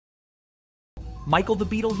Michael the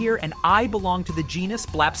Beetle here, and I belong to the genus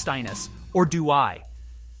Blapsteinus, or do I?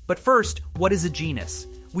 But first, what is a genus?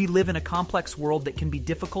 We live in a complex world that can be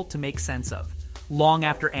difficult to make sense of. Long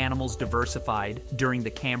after animals diversified during the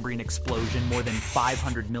Cambrian explosion more than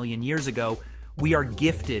 500 million years ago, we are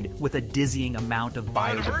gifted with a dizzying amount of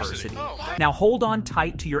biodiversity. Now hold on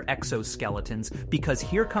tight to your exoskeletons, because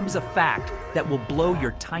here comes a fact that will blow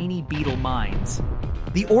your tiny beetle minds.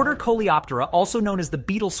 The order Coleoptera, also known as the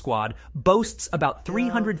beetle squad, boasts about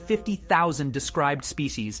 350,000 described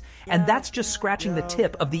species, and that's just scratching the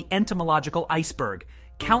tip of the entomological iceberg.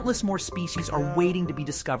 Countless more species are waiting to be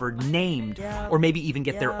discovered, named, or maybe even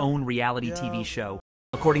get their own reality TV show.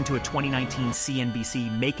 According to a 2019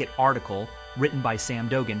 CNBC Make It article written by Sam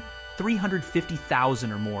Dogan,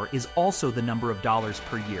 350,000 or more is also the number of dollars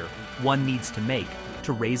per year one needs to make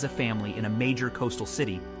to raise a family in a major coastal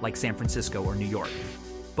city like San Francisco or New York.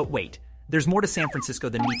 But wait, there's more to San Francisco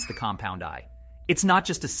than meets the compound eye. It's not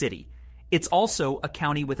just a city. It's also a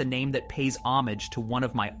county with a name that pays homage to one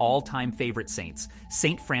of my all-time favorite saints,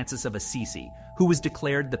 Saint Francis of Assisi, who was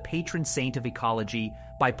declared the patron saint of ecology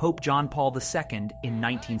by Pope John Paul II in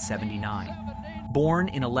 1979. Born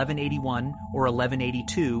in 1181 or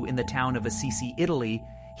 1182 in the town of Assisi, Italy,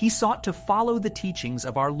 he sought to follow the teachings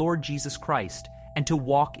of our Lord Jesus Christ and to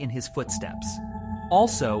walk in his footsteps.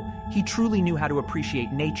 Also, he truly knew how to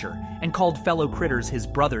appreciate nature and called fellow critters his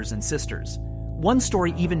brothers and sisters. One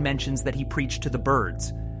story even mentions that he preached to the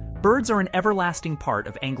birds. Birds are an everlasting part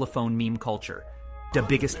of Anglophone meme culture. The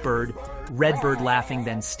biggest bird, red bird laughing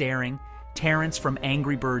then staring, Terrence from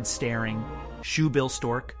Angry Birds staring, shoebill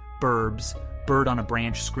stork, burbs, bird on a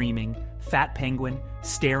branch screaming, fat penguin,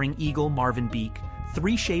 staring eagle Marvin Beak,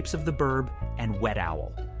 three shapes of the burb, and wet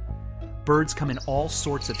owl. Birds come in all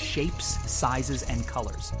sorts of shapes, sizes, and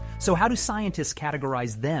colors. So how do scientists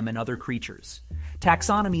categorize them and other creatures?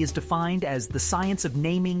 Taxonomy is defined as the science of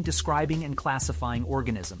naming, describing, and classifying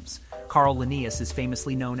organisms. Carl Linnaeus is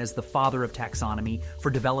famously known as the father of taxonomy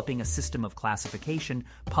for developing a system of classification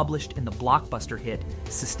published in the blockbuster hit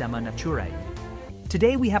Systema Naturae.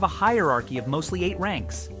 Today we have a hierarchy of mostly 8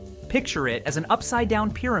 ranks. Picture it as an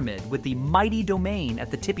upside-down pyramid with the mighty domain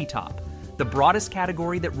at the tippy top, the broadest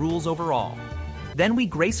category that rules over all. Then we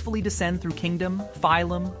gracefully descend through kingdom,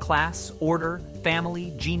 phylum, class, order,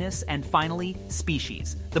 family, genus, and finally,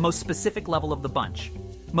 species, the most specific level of the bunch.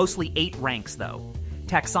 Mostly 8 ranks, though.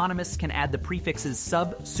 Taxonomists can add the prefixes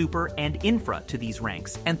sub, super, and infra to these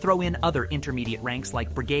ranks, and throw in other intermediate ranks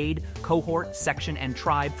like brigade, cohort, section, and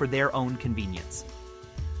tribe for their own convenience.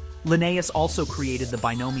 Linnaeus also created the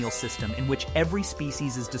binomial system in which every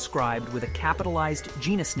species is described with a capitalized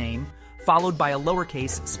genus name followed by a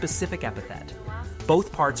lowercase specific epithet.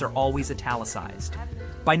 Both parts are always italicized.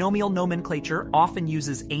 Binomial nomenclature often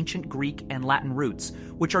uses ancient Greek and Latin roots,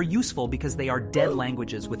 which are useful because they are dead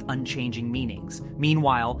languages with unchanging meanings.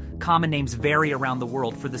 Meanwhile, common names vary around the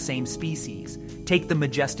world for the same species. Take the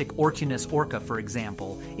majestic Ortunus orca, for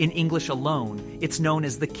example. In English alone, it's known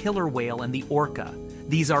as the killer whale and the orca.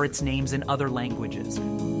 These are its names in other languages.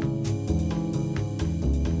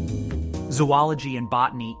 Zoology and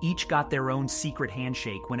botany each got their own secret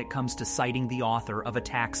handshake when it comes to citing the author of a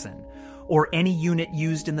taxon, or any unit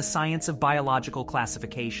used in the science of biological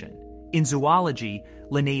classification. In zoology,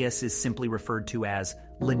 Linnaeus is simply referred to as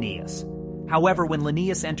Linnaeus. However, when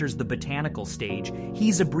Linnaeus enters the botanical stage,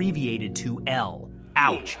 he's abbreviated to L.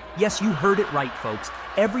 Ouch! Yes, you heard it right, folks.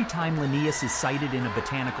 Every time Linnaeus is cited in a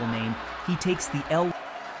botanical name, he takes the L.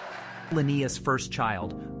 Linnaeus' first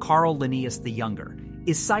child, Carl Linnaeus the Younger,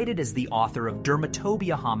 is cited as the author of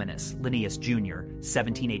Dermatobia hominis, Linnaeus Jr.,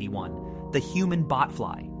 1781, the human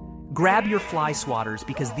botfly. Grab your fly swatters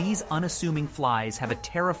because these unassuming flies have a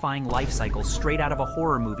terrifying life cycle straight out of a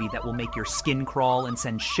horror movie that will make your skin crawl and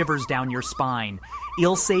send shivers down your spine.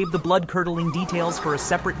 I'll save the blood-curdling details for a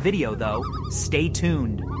separate video, though. Stay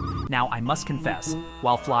tuned. Now, I must confess,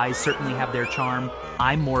 while flies certainly have their charm,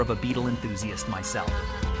 I'm more of a beetle enthusiast myself.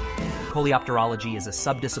 Coleopterology is a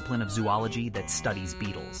subdiscipline of zoology that studies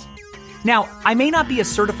beetles. Now, I may not be a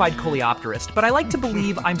certified coleopterist, but I like to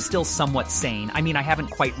believe I'm still somewhat sane. I mean, I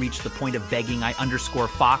haven't quite reached the point of begging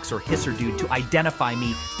I_Fox or Hisserdude to identify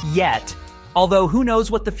me yet. Although, who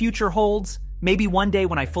knows what the future holds? Maybe one day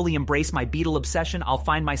when I fully embrace my beetle obsession, I'll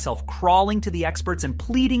find myself crawling to the experts and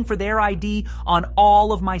pleading for their ID on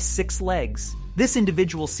all of my 6 legs. This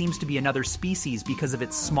individual seems to be another species because of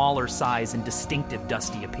its smaller size and distinctive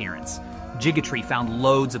dusty appearance. Gigatree found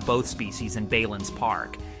loads of both species in Balin's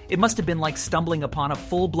park. It must have been like stumbling upon a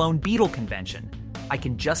full-blown beetle convention. I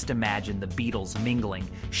can just imagine the beetles mingling,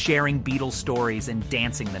 sharing beetle stories, and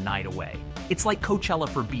dancing the night away. It's like Coachella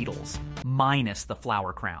for beetles, minus the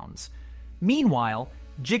flower crowns. Meanwhile,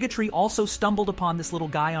 Gigatree also stumbled upon this little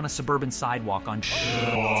guy on a suburban sidewalk on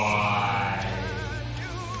July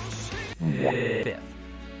 5th.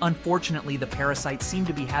 Unfortunately, the parasite seemed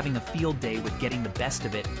to be having a field day with getting the best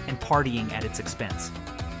of it and partying at its expense.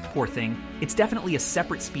 Poor thing, it's definitely a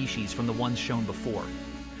separate species from the ones shown before.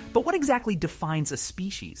 But what exactly defines a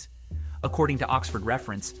species? According to Oxford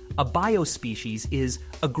Reference, a biospecies is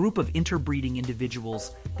a group of interbreeding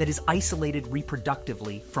individuals that is isolated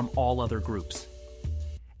reproductively from all other groups.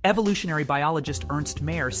 Evolutionary biologist Ernst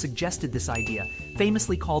Mayr suggested this idea,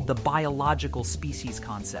 famously called the biological species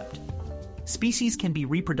concept. Species can be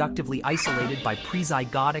reproductively isolated by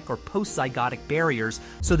prezygotic or postzygotic barriers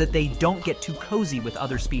so that they don't get too cozy with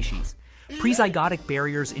other species. Prezygotic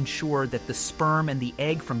barriers ensure that the sperm and the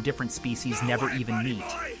egg from different species never even meet.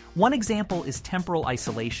 One example is temporal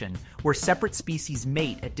isolation, where separate species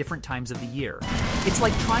mate at different times of the year. It's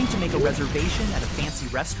like trying to make a reservation at a fancy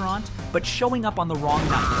restaurant, but showing up on the wrong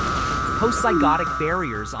night. Postzygotic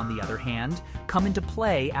barriers, on the other hand, come into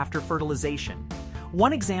play after fertilization.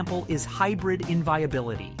 One example is hybrid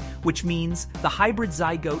inviability, which means the hybrid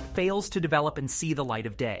zygote fails to develop and see the light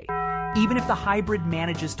of day. Even if the hybrid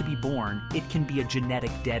manages to be born, it can be a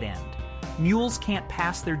genetic dead end. Mules can't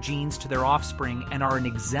pass their genes to their offspring and are an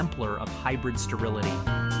exemplar of hybrid sterility.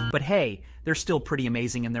 But hey, they're still pretty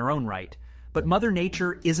amazing in their own right. But Mother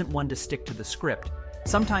Nature isn't one to stick to the script.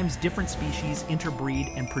 Sometimes different species interbreed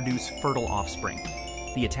and produce fertile offspring.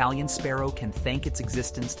 The Italian sparrow can thank its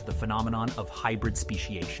existence to the phenomenon of hybrid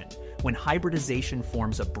speciation, when hybridization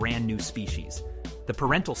forms a brand new species. The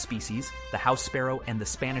parental species, the house sparrow and the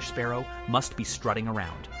Spanish sparrow, must be strutting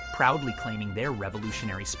around, proudly claiming their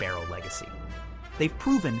revolutionary sparrow legacy. They've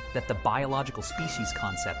proven that the biological species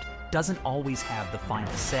concept doesn't always have the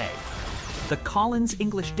final say. The Collins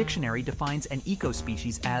English Dictionary defines an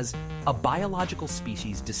ecospecies as a biological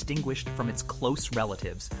species distinguished from its close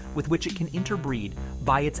relatives with which it can interbreed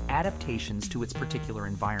by its adaptations to its particular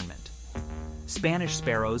environment. Spanish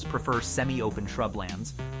sparrows prefer semi-open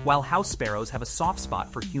shrublands, while house sparrows have a soft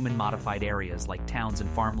spot for human-modified areas like towns and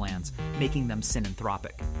farmlands, making them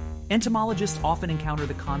synanthropic. Entomologists often encounter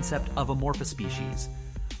the concept of a morphospecies,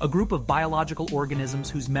 a group of biological organisms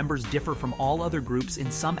whose members differ from all other groups in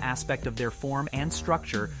some aspect of their form and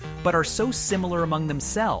structure, but are so similar among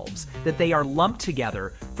themselves that they are lumped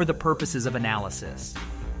together for the purposes of analysis.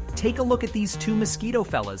 Take a look at these two mosquito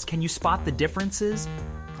fellas. Can you spot the differences?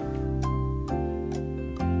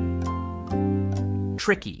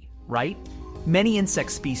 Tricky, right? Many insect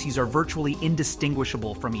species are virtually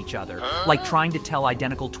indistinguishable from each other, like trying to tell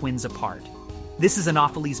identical twins apart. This is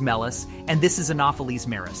Anopheles mellis, and this is Anopheles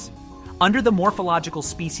maris. Under the morphological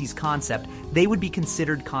species concept, they would be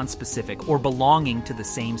considered conspecific, or belonging to the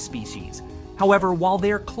same species. However, while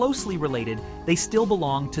they are closely related, they still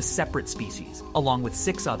belong to separate species, along with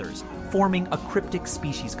 6 others, forming a cryptic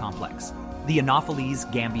species complex, the Anopheles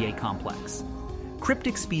gambiae complex.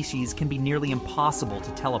 Cryptic species can be nearly impossible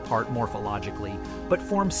to tell apart morphologically, but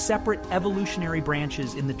form separate evolutionary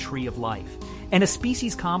branches in the tree of life. And a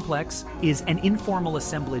species complex is an informal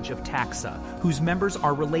assemblage of taxa, whose members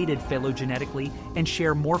are related phylogenetically and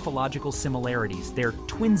share morphological similarities. They're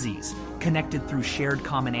twinsies, connected through shared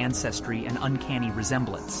common ancestry and uncanny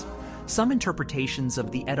resemblance. Some interpretations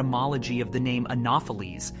of the etymology of the name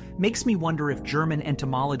Anopheles makes me wonder if German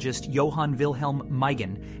entomologist Johann Wilhelm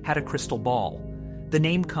Meigen had a crystal ball. The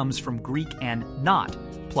name comes from Greek and not,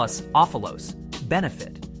 plus ophelos,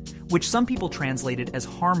 benefit, which some people translated as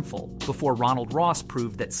harmful before Ronald Ross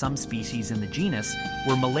proved that some species in the genus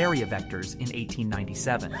were malaria vectors in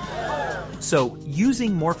 1897. So,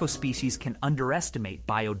 using morphospecies can underestimate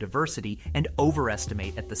biodiversity and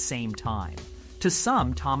overestimate at the same time. To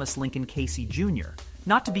some, Thomas Lincoln Casey Jr.,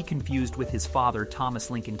 not to be confused with his father, Thomas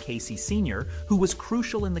Lincoln Casey Sr., who was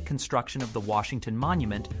crucial in the construction of the Washington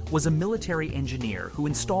Monument, was a military engineer who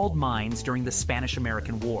installed mines during the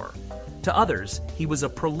Spanish-American War. To others, he was a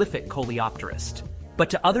prolific coleopterist. But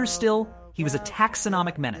to others still, he was a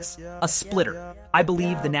taxonomic menace, a splitter. I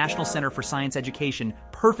believe the National Center for Science Education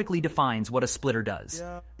perfectly defines what a splitter does,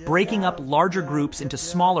 breaking up larger groups into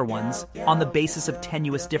smaller ones on the basis of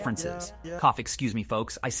tenuous differences. Cough, excuse me,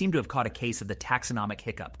 folks. I seem to have caught a case of the taxonomic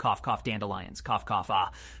hiccup. Cough, cough, dandelions. Cough, cough,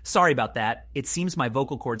 ah. Sorry about that. It seems my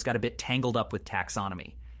vocal cords got a bit tangled up with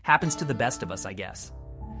taxonomy. Happens to the best of us, I guess.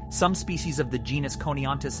 Some species of the genus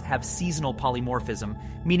Coniontis have seasonal polymorphism,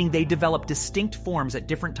 meaning they develop distinct forms at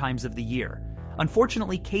different times of the year.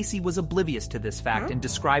 Unfortunately, Casey was oblivious to this fact and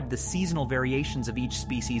described the seasonal variations of each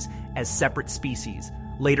species as separate species,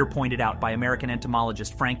 later pointed out by American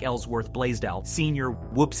entomologist Frank Ellsworth Blaisdell, Sr.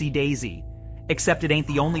 Whoopsie Daisy. Except it ain't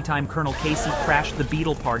the only time Colonel Casey crashed the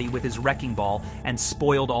Beetle party with his wrecking ball and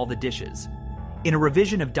spoiled all the dishes. In a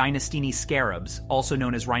revision of Dynastini scarabs, also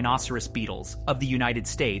known as rhinoceros beetles, of the United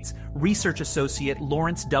States, research associate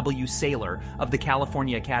Lawrence W. Saylor of the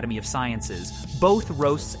California Academy of Sciences both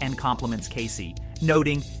roasts and compliments Casey,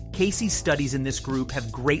 noting, Casey's studies in this group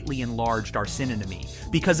have greatly enlarged our synonymy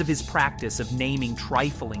because of his practice of naming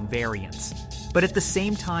trifling variants. But at the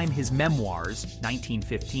same time, his memoirs,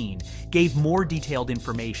 1915, gave more detailed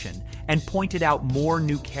information and pointed out more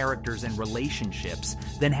new characters and relationships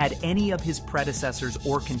than had any of his predecessors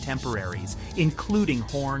or contemporaries, including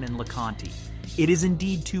Horn and LeConte. It is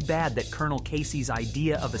indeed too bad that Colonel Casey's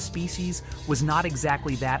idea of a species was not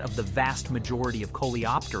exactly that of the vast majority of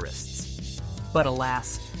coleopterists. But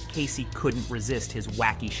alas, Casey couldn't resist his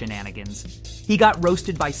wacky shenanigans. He got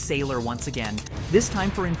roasted by Saylor once again, this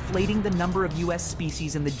time for inflating the number of U.S.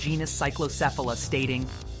 species in the genus Cyclocephala, stating,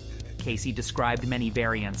 Casey described many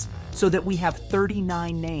variants, so that we have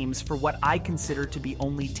 39 names for what I consider to be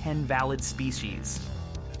only 10 valid species.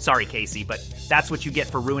 Sorry, Casey, but that's what you get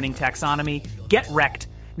for ruining taxonomy. Get wrecked.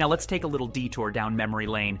 Now let's take a little detour down memory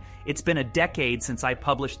lane. It's been a decade since I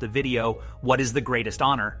published the video, What is the Greatest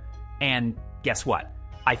Honor? And guess what?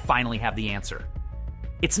 I finally have the answer.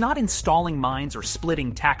 It's not installing mines or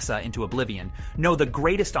splitting taxa into oblivion. No, the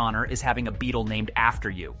greatest honor is having a beetle named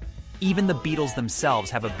after you. Even the Beatles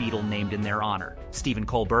themselves have a beetle named in their honor. Stephen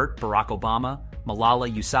Colbert, Barack Obama,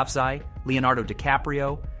 Malala Yousafzai, Leonardo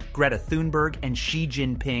DiCaprio, Greta Thunberg, and Xi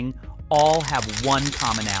Jinping all have one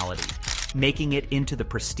commonality, making it into the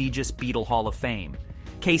prestigious Beetle Hall of Fame.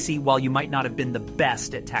 Casey, while you might not have been the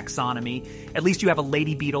best at taxonomy, at least you have a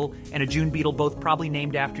lady beetle and a June beetle, both probably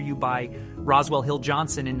named after you by Roswell Hill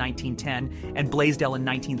Johnson in 1910 and Blaisdell in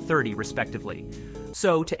 1930, respectively.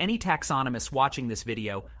 So, to any taxonomists watching this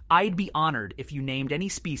video, I'd be honored if you named any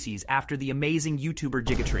species after the amazing YouTuber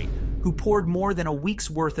Gigatry, who poured more than a week's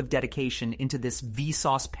worth of dedication into this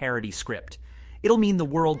Vsauce parody script. It'll mean the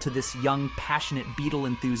world to this young, passionate beetle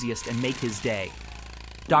enthusiast and make his day.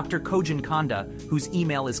 Dr. Kojun Kanda, whose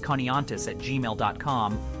email is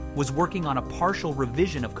coniontis@gmail.com, was working on a partial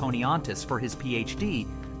revision of Coniontis for his PhD,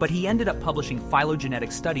 but he ended up publishing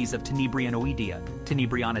phylogenetic studies of Tenebrionoidea,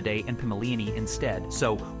 Tenebrionidae, and Pimeliinae instead.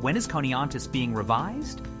 So when is Coniontis being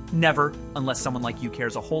revised? Never, unless someone like you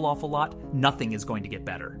cares a whole awful lot. Nothing is going to get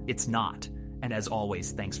better. It's not. And as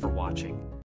always, thanks for watching.